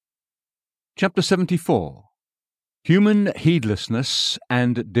Chapter 74. Human Heedlessness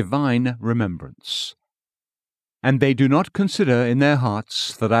and Divine Remembrance. And they do not consider in their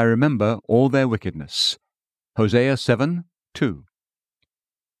hearts that I remember all their wickedness. Hosea 7:2.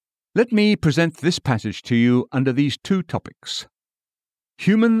 Let me present this passage to you under these two topics: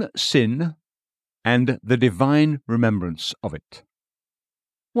 human sin and the divine remembrance of it.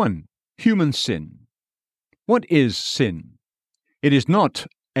 1. Human sin. What is sin? It is not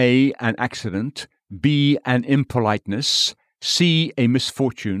A. an accident, B. an impoliteness, C. a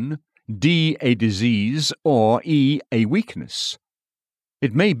misfortune, D. a disease, or E. a weakness.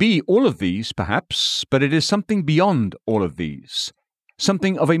 It may be all of these, perhaps, but it is something beyond all of these,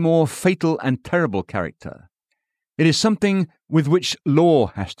 something of a more fatal and terrible character. It is something with which law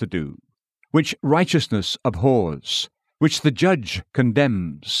has to do, which righteousness abhors, which the judge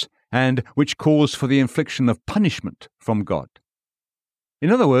condemns, and which calls for the infliction of punishment from God.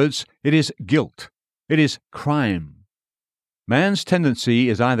 In other words, it is guilt. It is crime. Man's tendency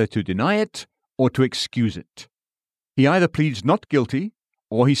is either to deny it or to excuse it. He either pleads not guilty,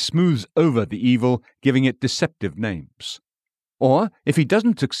 or he smooths over the evil, giving it deceptive names. Or, if he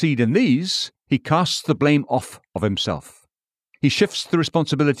doesn't succeed in these, he casts the blame off of himself. He shifts the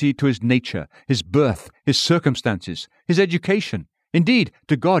responsibility to his nature, his birth, his circumstances, his education, indeed,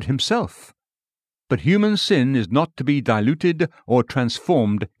 to God himself. But human sin is not to be diluted or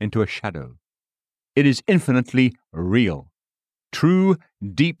transformed into a shadow. It is infinitely real, true,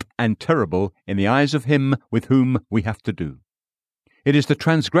 deep, and terrible in the eyes of him with whom we have to do. It is the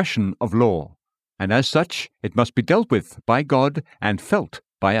transgression of law, and as such it must be dealt with by God and felt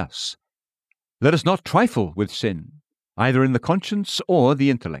by us. Let us not trifle with sin, either in the conscience or the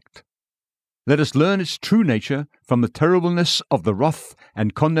intellect. Let us learn its true nature from the terribleness of the wrath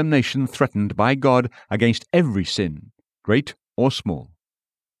and condemnation threatened by God against every sin, great or small.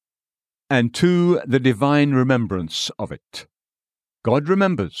 And 2, the divine remembrance of it. God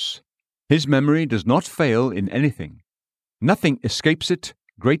remembers. His memory does not fail in anything. Nothing escapes it,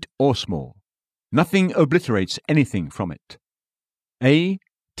 great or small. Nothing obliterates anything from it. A.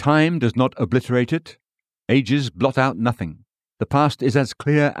 Time does not obliterate it. Ages blot out nothing. The past is as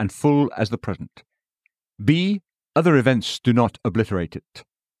clear and full as the present. B. Other events do not obliterate it.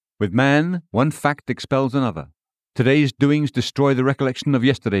 With man, one fact expels another. Today's doings destroy the recollection of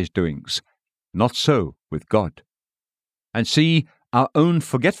yesterday's doings. Not so with God. And C. Our own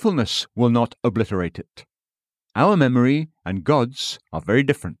forgetfulness will not obliterate it. Our memory and God's are very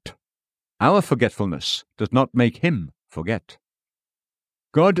different. Our forgetfulness does not make him forget.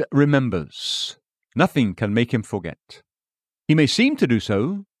 God remembers. Nothing can make him forget. He may seem to do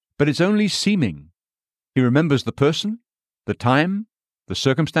so, but it's only seeming. He remembers the person, the time, the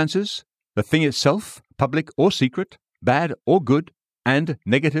circumstances, the thing itself, public or secret, bad or good, and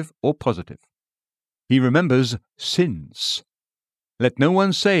negative or positive. He remembers sins. Let no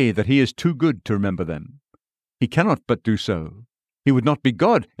one say that he is too good to remember them. He cannot but do so. He would not be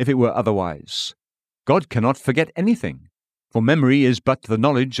God if it were otherwise. God cannot forget anything, for memory is but the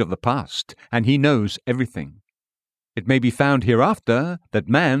knowledge of the past, and he knows everything. It may be found hereafter that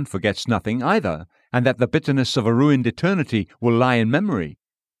man forgets nothing either, and that the bitterness of a ruined eternity will lie in memory.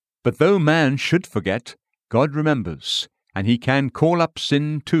 But though man should forget, God remembers, and he can call up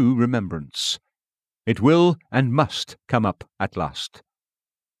sin to remembrance. It will and must come up at last.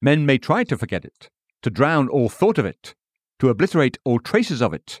 Men may try to forget it, to drown all thought of it, to obliterate all traces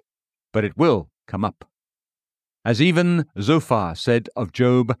of it, but it will come up. As even Zophar said of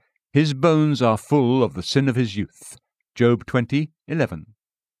Job, his bones are full of the sin of his youth. Job 20:11.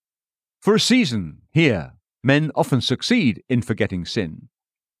 For a season, here, men often succeed in forgetting sin,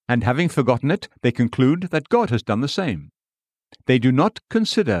 and having forgotten it, they conclude that God has done the same. They do not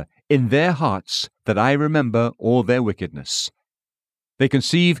consider in their hearts that I remember all their wickedness. They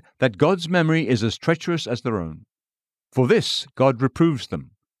conceive that God's memory is as treacherous as their own. For this, God reproves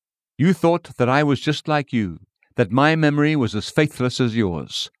them. You thought that I was just like you, that my memory was as faithless as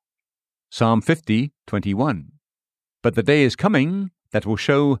yours. Psalm 50:21. But the day is coming that will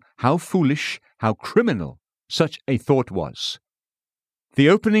show how foolish, how criminal such a thought was. The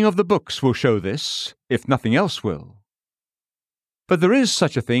opening of the books will show this, if nothing else will. But there is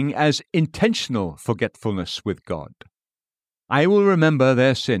such a thing as intentional forgetfulness with God. I will remember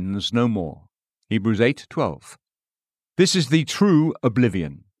their sins no more. Hebrews 8:12. This is the true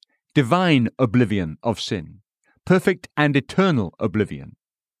oblivion, divine oblivion of sin, perfect and eternal oblivion.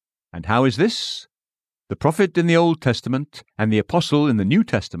 And how is this? The prophet in the Old Testament and the apostle in the New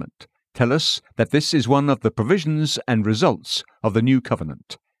Testament tell us that this is one of the provisions and results of the new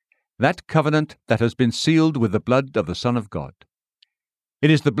covenant, that covenant that has been sealed with the blood of the Son of God. It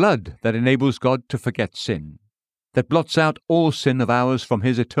is the blood that enables God to forget sin, that blots out all sin of ours from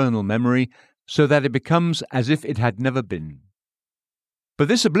his eternal memory, so that it becomes as if it had never been. But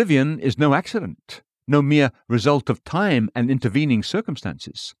this oblivion is no accident, no mere result of time and intervening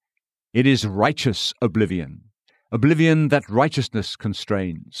circumstances. It is righteous oblivion, oblivion that righteousness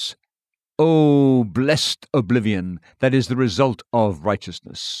constrains. Oh, blessed oblivion that is the result of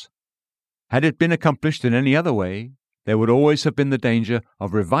righteousness! Had it been accomplished in any other way, there would always have been the danger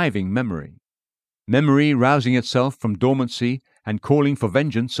of reviving memory rousing itself from dormancy and calling for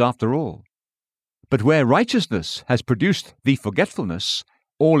vengeance after all. But where righteousness has produced the forgetfulness,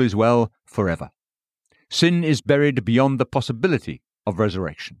 all is well forever. Sin is buried beyond the possibility of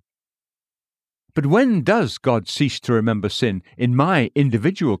resurrection. But when does God cease to remember sin in my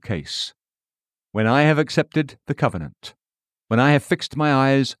individual case? When I have accepted the covenant, when I have fixed my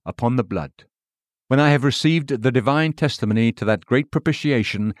eyes upon the blood, when I have received the divine testimony to that great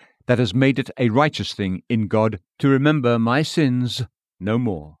propitiation that has made it a righteous thing in God to remember my sins no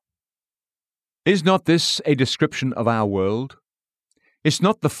more. Is not this a description of our world? Is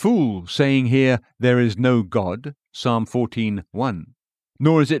not the fool saying here, "There is no God," Psalm 14:1,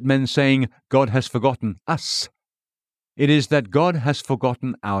 nor is it men saying, "God has forgotten us." It is that God has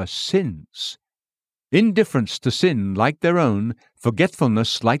forgotten our sins. Indifference to sin like their own,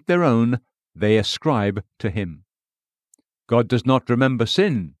 forgetfulness like their own, they ascribe to him. God does not remember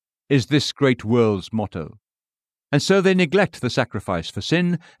sin, is this great world's motto. And so they neglect the sacrifice for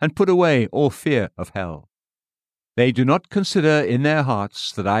sin and put away all fear of hell. They do not consider in their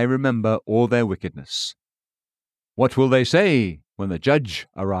hearts that I remember all their wickedness. What will they say when the judge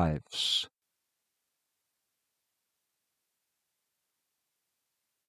arrives?